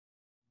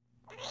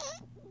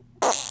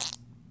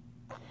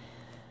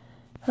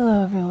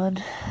Hello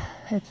everyone,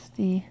 it's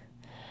the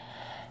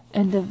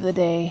end of the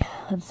day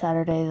on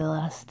Saturday, the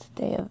last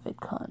day of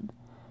Vidcon,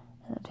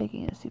 and I'm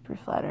taking a super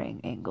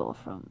flattering angle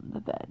from the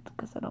bed,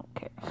 because I don't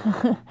care.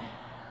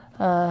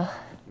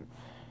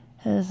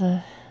 It was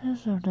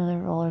another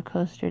roller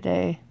coaster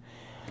day.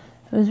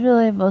 It was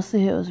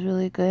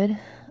really good.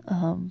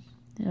 I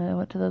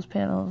went to those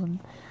panels and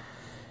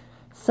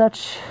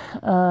such,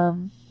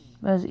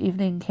 as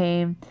evening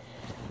came,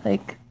 I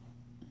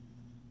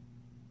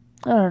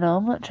don't know,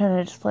 I'm not trying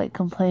to just,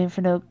 complain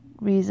for no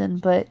reason,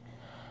 but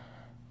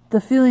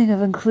the feeling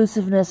of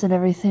inclusiveness and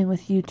everything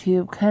with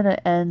YouTube kind of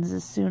ends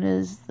as soon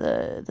as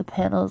the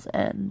panels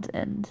end,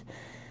 and,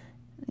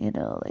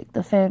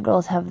 the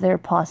fangirls have their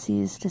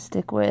posses to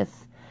stick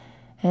with,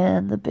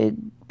 and the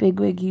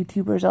bigwig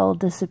YouTubers all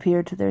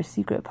disappear to their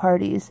secret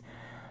parties,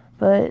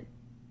 but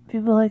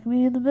people like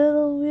me in the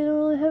middle, we don't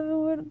really have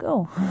anywhere to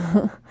go.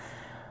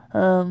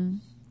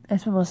 I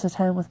spent most of the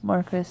time with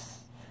Marcus.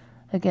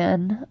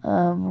 Again,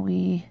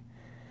 we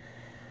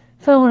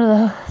found one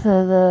of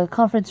the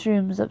conference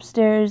rooms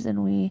upstairs,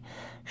 and we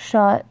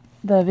shot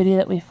the video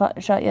that we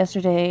shot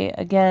yesterday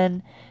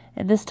again.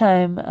 And this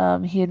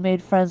time, he had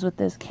made friends with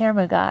this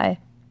camera guy,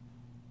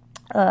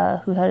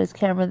 who had his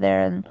camera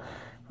there and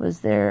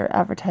was there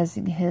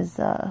advertising his,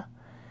 I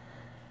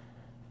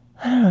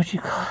don't know what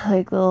you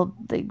call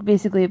it,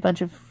 basically a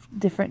bunch of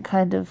different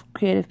kind of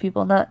creative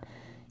people, not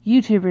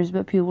YouTubers,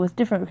 but people with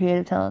different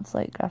creative talents,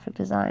 like graphic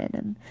design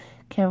and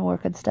camera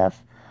work and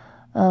stuff.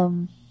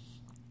 I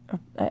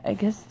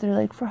guess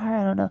they're for hire,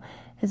 I don't know.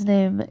 His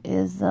name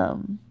is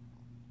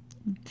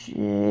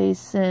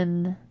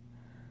Jason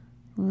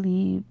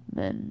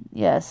Liebman.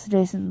 Yes,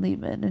 Jason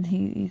Liebman, and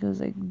he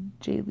goes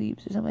J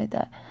Leaps or something like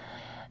that.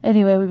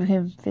 Anyway, we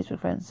became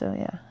Facebook friends, so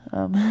yeah.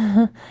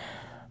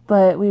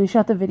 But we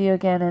shot the video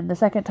again, and the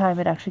second time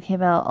it actually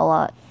came out a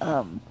lot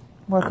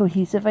more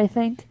cohesive, I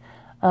think.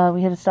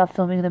 We had to stop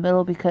filming in the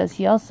middle because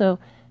he also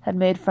had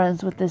made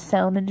friends with this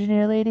sound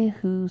engineer lady,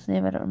 whose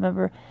name I don't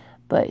remember,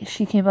 but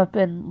she came up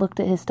and looked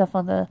at his stuff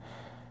on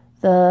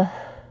the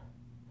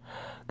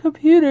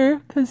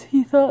computer, because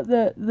he thought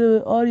that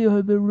the audio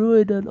had been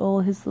ruined on all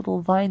his little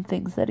Vine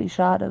things that he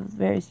shot of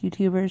various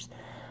YouTubers,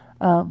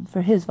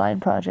 for his Vine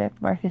project,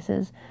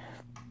 Marcus's,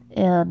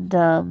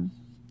 and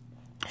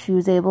she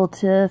was able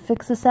to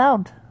fix the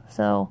sound,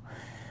 so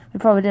we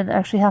probably didn't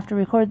actually have to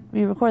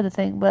re-record the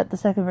thing, but the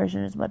second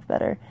version is much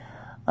better.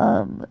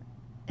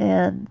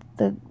 And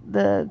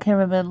the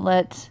cameraman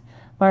let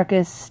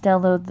Marcus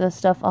download the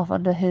stuff off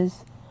onto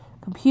his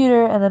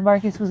computer, and then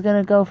Marcus was going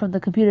to go from the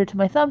computer to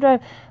my thumb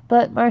drive,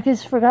 but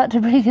Marcus forgot to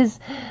bring his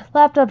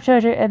laptop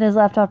charger, and his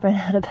laptop ran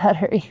out of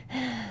battery.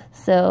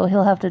 So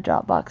he'll have to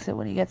Dropbox it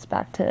when he gets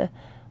back to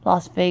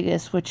Las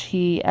Vegas, which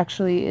he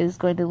actually is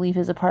going to leave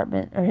his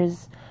apartment, or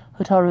his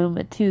hotel room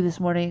at 2 this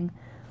morning,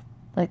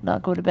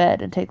 not go to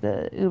bed and take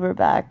the Uber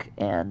back,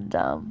 and,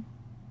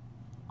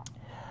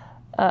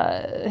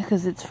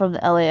 because it's from the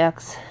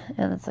LAX,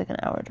 and it's an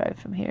hour drive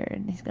from here,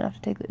 and he's gonna have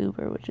to take the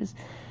Uber, which is,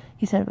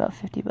 he said, about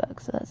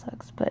 $50, so that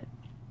sucks. But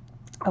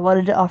I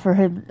wanted to offer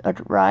him a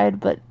ride,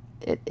 but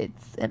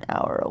it's an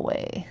hour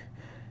away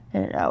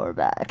and an hour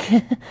back.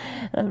 And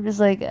I'm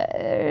just I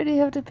already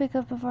have to pick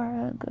up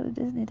Avarra and go to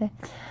Disney Day.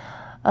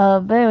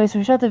 But anyway, so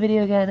we shot the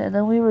video again, and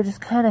then we were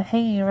just kind of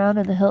hanging around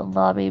in the Hilton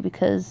lobby,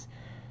 because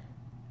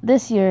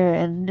this year,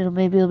 and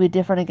maybe it'll be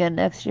different again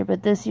next year,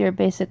 but this year,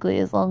 basically,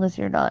 as long as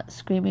you're not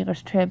screaming or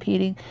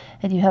stampeding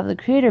and you have the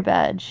creator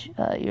badge,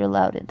 you're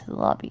allowed into the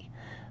lobby.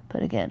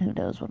 But again, who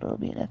knows what it'll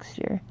be next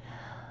year.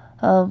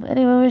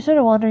 Anyway, we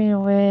started wandering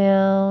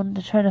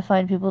around, trying to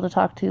find people to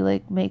talk to,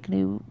 make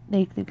new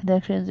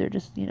connections, or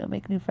just,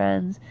 make new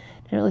friends.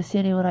 Didn't really see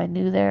anyone I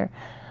knew there.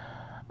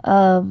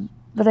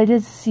 But I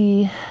did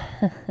see,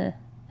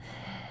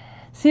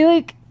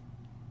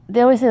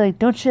 they always say,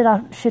 don't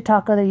shit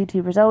talk other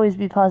YouTubers, always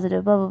be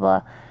positive, blah, blah,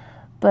 blah.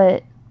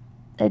 But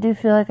I do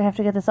feel I have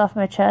to get this off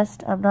my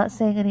chest. I'm not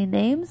saying any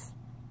names,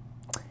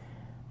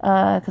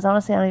 because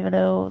honestly, I don't even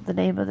know the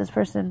name of this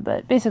person,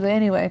 but basically,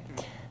 anyway.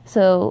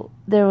 So,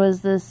 there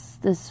was this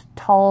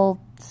tall,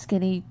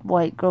 skinny,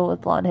 white girl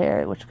with blonde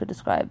hair, which could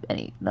describe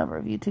any number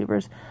of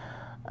YouTubers.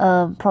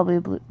 Probably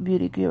a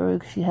beauty guru,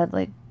 because she had,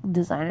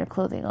 designer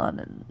clothing on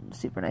and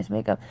super nice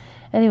makeup.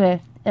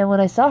 Anyway, and when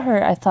I saw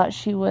her, I thought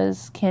she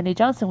was Candy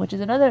Johnson, which is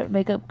another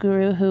makeup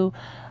guru who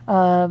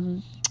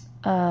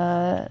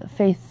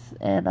Faith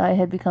and I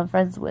had become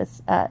friends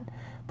with at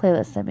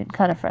Playlist. I mean,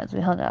 kind of friends.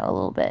 We hung out a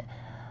little bit.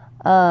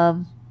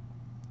 And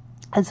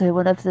so I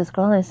went up to this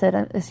girl and I said,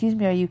 "Excuse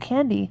me, are you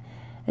Candy?"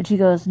 And she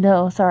goes,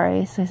 "No,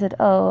 sorry." So I said,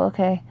 "Oh,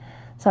 okay,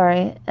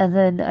 sorry." And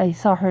then I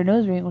saw her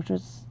nose ring, which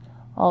was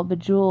all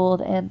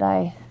bejeweled, and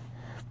I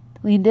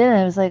leaned in and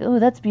I was like, "Oh,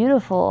 that's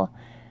beautiful."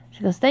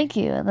 She goes, "Thank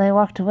you." And then I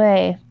walked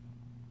away.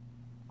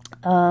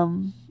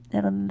 And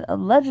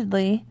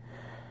allegedly,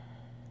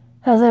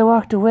 as I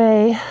walked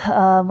away,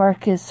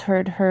 Marcus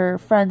heard her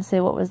friend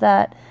say, "What was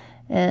that?"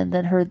 And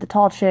then heard the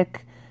tall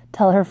chick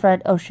tell her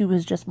friend, "Oh, she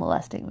was just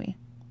molesting me."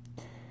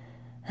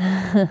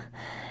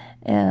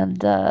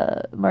 And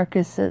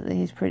Marcus says that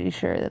he's pretty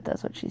sure that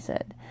that's what she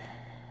said.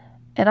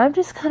 And I'm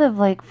just kind of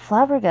like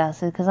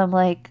flabbergasted because I'm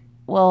like,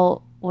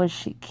 well, was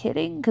she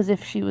kidding? Because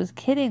if she was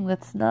kidding,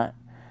 that's not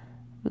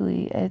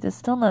really, it's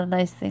still not a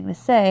nice thing to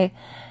say.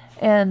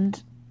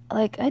 And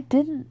like, I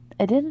didn't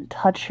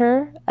touch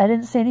her. I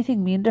didn't say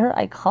anything mean to her.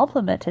 I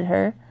complimented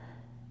her.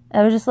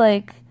 I was just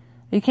like,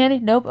 "Are you candy?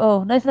 Nope.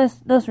 Oh, nice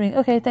nose ring.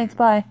 Okay, thanks,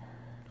 bye."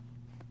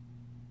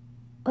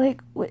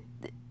 Like,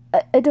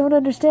 I don't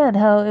understand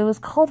how it was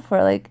called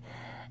for. Like,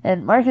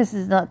 and Marcus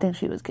does not think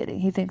she was kidding.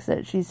 He thinks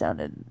that she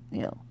sounded,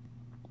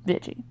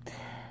 bitchy.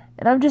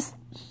 And I'm just,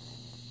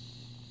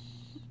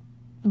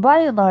 by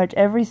and large,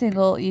 every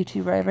single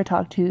YouTuber I ever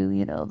talked to,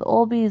 the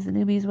oldies, the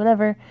newbies,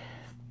 whatever,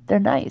 they're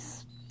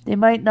nice. They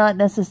might not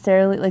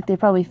necessarily, like, they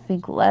probably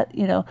think,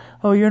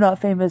 oh, you're not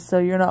famous, so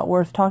you're not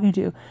worth talking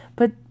to.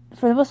 But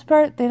for the most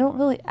part, they don't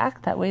really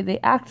act that way. They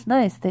act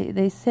nice.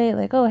 They say,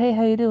 like, oh, hey,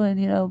 how you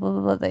doing? Blah,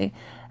 blah, blah. They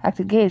act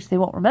engaged. They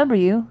won't remember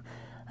you,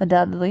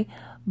 undoubtedly,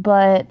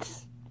 but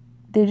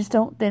they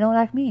don't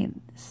act mean.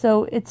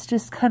 So it's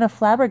just kind of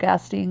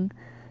flabbergasting.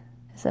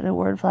 Is that a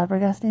word,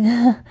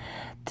 flabbergasting?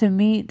 To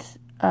meet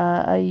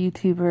a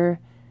YouTuber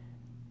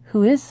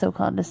who is so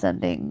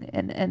condescending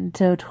and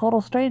to a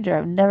total stranger.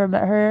 I've never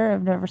met her.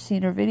 I've never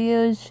seen her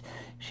videos.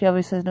 She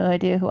obviously has no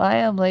idea who I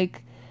am.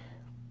 Like,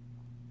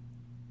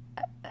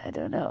 I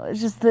don't know.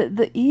 It's just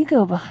the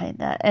ego behind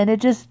that. And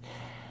it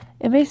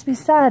makes me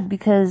sad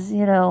because,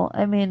 we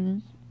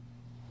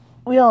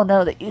all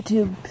know that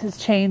YouTube has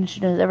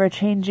changed and is ever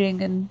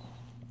changing. And,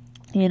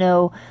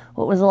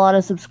 what was a lot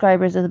of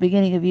subscribers at the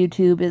beginning of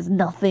YouTube is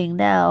nothing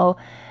now.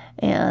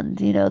 And,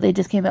 they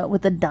just came out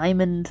with the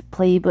Diamond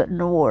Play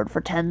Button Award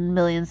for 10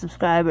 million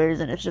subscribers.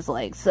 And it's just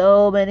like,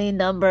 so many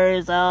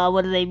numbers.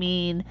 What do they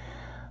mean?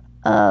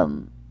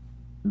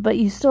 But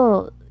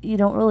you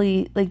don't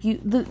really, like,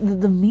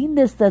 the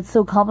meanness that's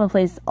so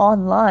commonplace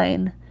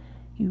online,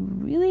 you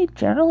really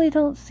generally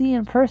don't see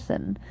in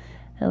person.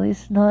 At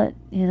least not,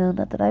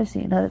 not that I've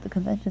seen, not at the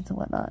conventions and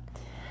whatnot.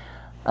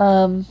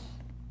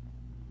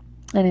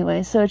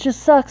 Anyway, so it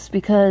just sucks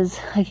because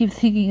I keep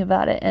thinking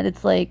about it, and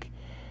it's like,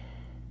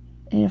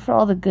 for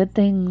all the good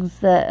things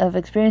that I've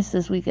experienced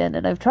this weekend,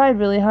 and I've tried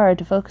really hard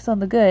to focus on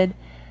the good,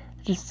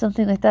 just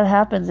something like that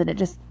happens, and it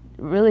just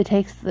really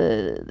takes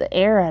the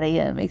air out of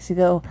you, and makes you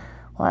go,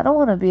 well, I don't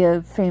want to be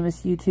a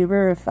famous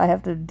YouTuber if I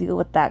have to deal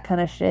with that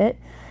kind of shit.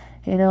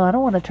 I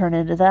don't want to turn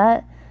into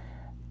that.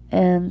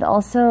 And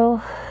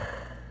also,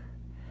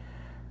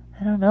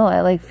 I don't know,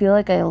 I feel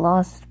like I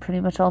lost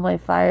pretty much all my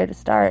fire to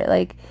start.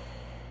 Like,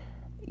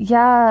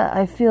 yeah,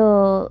 I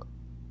feel,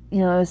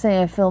 I was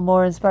saying I feel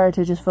more inspired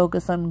to just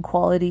focus on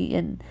quality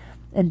and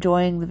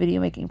enjoying the video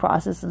making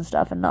process and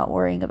stuff and not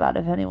worrying about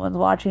if anyone's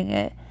watching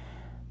it.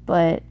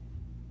 But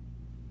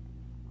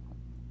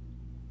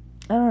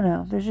I don't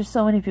know. There's just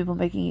so many people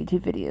making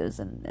YouTube videos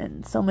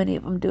and so many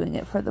of them doing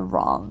it for the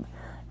wrong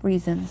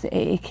reasons,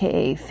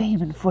 aka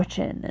fame and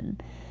fortune.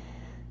 And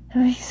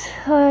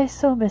I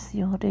so miss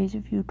the old days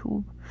of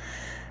YouTube.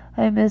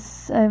 I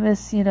miss,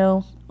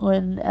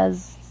 when,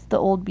 as the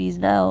old bees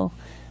now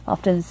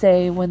often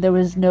say, when there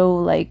was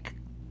no,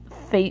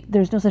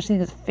 there's no such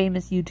thing as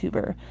famous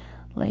YouTuber.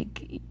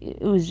 Like,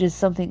 it was just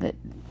something that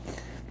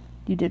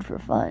you did for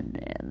fun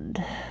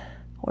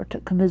or to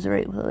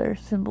commiserate with other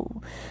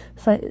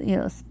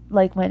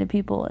like-minded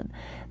people. And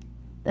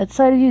that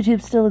side of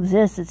YouTube still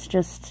exists. It's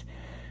just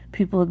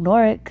people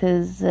ignore it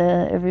because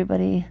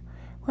everybody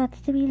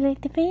wants to be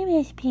like the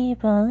famous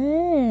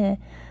people.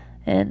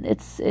 And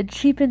it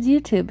cheapens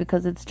YouTube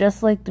because it's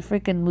just like the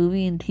freaking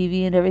movie and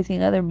TV and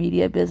everything other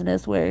media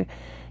business where,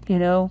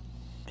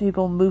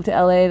 people move to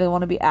LA, they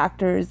want to be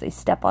actors, they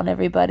step on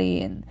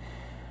everybody, and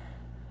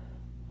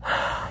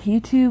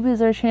YouTube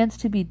is our chance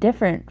to be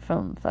different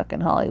from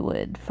fucking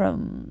Hollywood,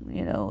 from,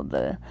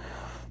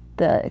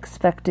 the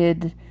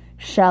expected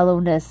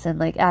shallowness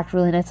and, act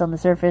really nice on the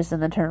surface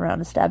and then turn around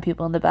and stab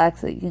people in the back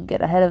so that you can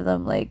get ahead of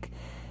them.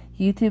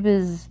 YouTube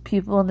is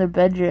people in their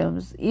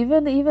bedrooms.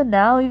 Even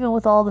now, even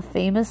with all the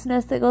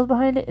famousness that goes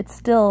behind it, it's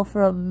still,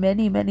 for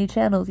many, many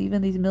channels,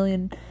 even these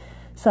million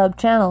sub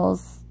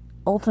channels,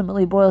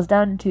 ultimately boils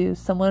down to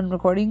someone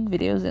recording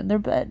videos in their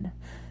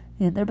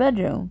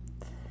bedroom.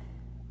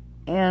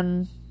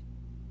 And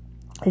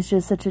it's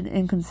just such an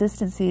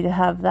inconsistency to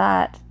have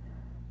that,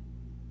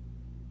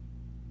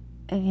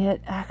 and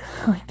yet act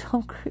like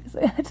Tom Cruise.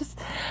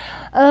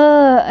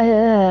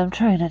 I'm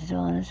trying not to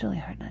dwell on it. It's really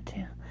hard not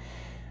to.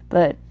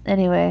 But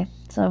anyway,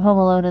 so I'm home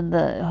alone in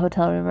the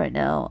hotel room right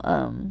now.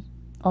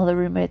 All the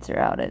roommates are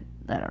out at,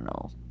 I don't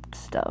know,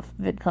 stuff,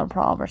 Vidcon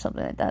prom or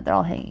something like that. They're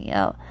all hanging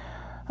out.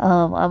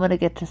 I'm going to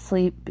get to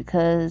sleep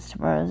because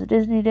tomorrow's a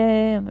Disney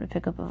day. I'm going to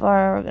pick up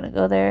Avarra. We're going to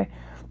go there.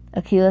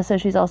 Akila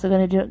says she's also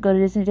going to go to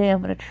Disney Day.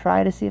 I'm going to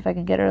try to see if I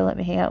can get her to let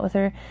me hang out with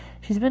her.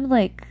 She's been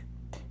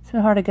it's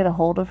been hard to get a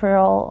hold of her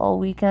all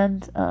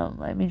weekend.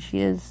 She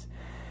has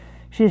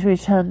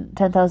reached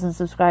 10,000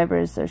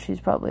 subscribers, so she's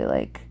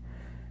probably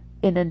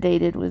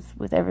inundated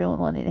with everyone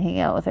wanting to hang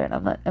out with her.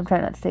 And I'm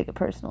trying not to take it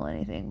personal or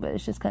anything, but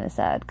it's just kind of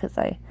sad because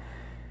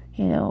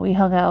we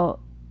hung out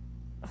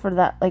for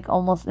that, like,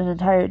 almost an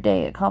entire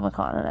day at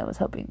Comic-Con, and I was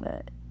hoping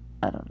that,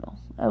 I don't know,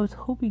 I was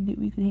hoping that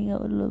we could hang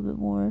out a little bit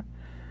more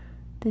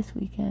this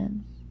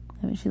weekend.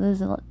 I mean, she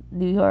lives in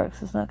New York,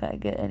 so it's not going to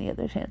get any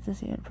other chance to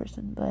see her in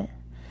person, but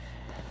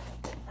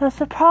that's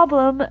the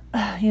problem.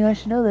 You know, I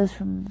should know this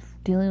from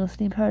dealing with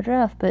Steam Power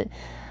Draft, but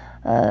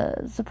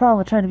it's the problem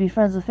with trying to be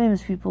friends with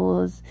famous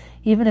people is,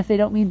 even if they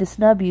don't mean to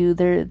snub you,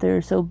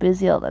 they're so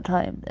busy all the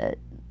time that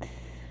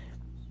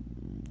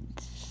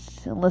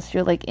unless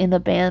you're, like, in a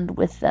band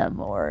with them,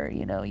 or,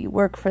 you know, you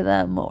work for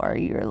them, or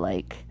you're,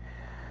 like,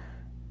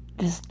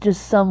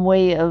 just some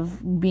way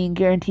of being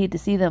guaranteed to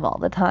see them all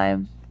the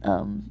time,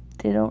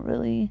 they don't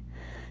really,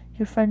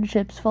 your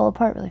friendships fall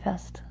apart really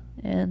fast.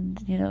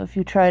 And, you know, if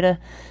you try to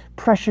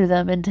pressure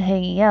them into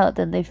hanging out,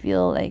 then they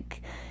feel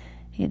like,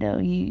 you know,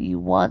 you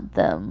want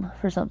them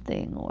for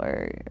something,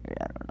 or,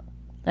 I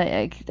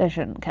don't know. I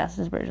shouldn't cast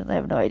aspersions. I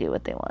have no idea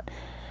what they want.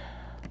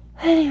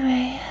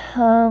 Anyway,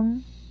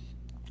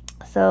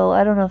 so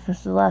I don't know if this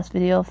is the last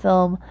video I'll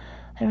film.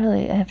 I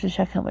have to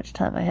check how much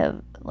time I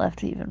have left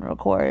to even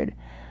record.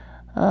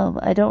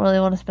 I don't really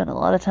want to spend a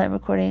lot of time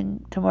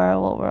recording tomorrow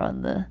while we're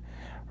on the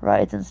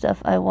rides and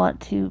stuff. I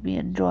want to be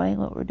enjoying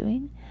what we're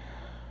doing.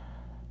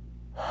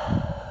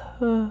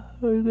 We're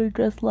gonna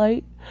dress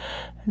light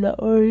and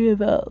not worry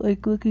about,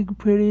 like, looking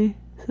pretty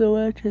so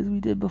much as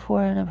we did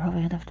before, and I'm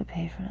probably gonna have to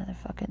pay for another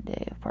fucking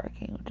day of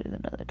parking, which is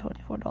another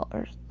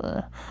 $24.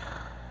 But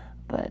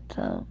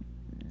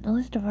at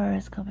least Avarra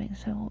is coming,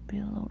 so I won't be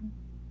alone.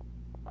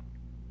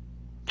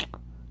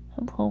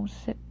 I'm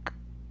homesick.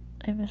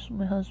 I miss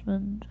my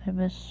husband. I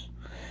miss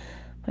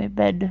my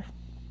bed.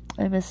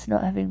 I miss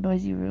not having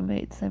noisy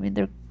roommates. I mean,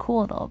 they're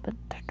cool and all, but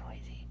they're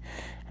noisy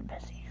and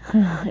messy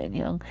and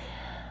young.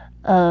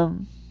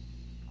 And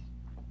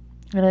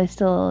I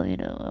still, you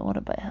know, I want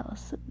to buy a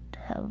house and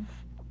have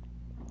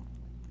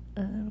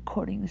a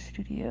recording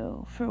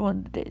studio for one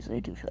of the days I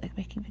do feel like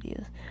making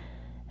videos,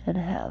 and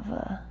have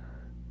a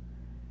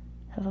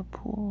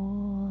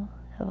pool,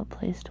 have a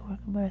place to work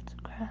on my arts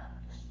and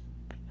crafts.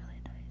 It'd be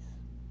really nice.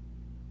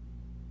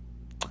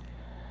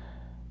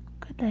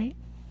 Good night.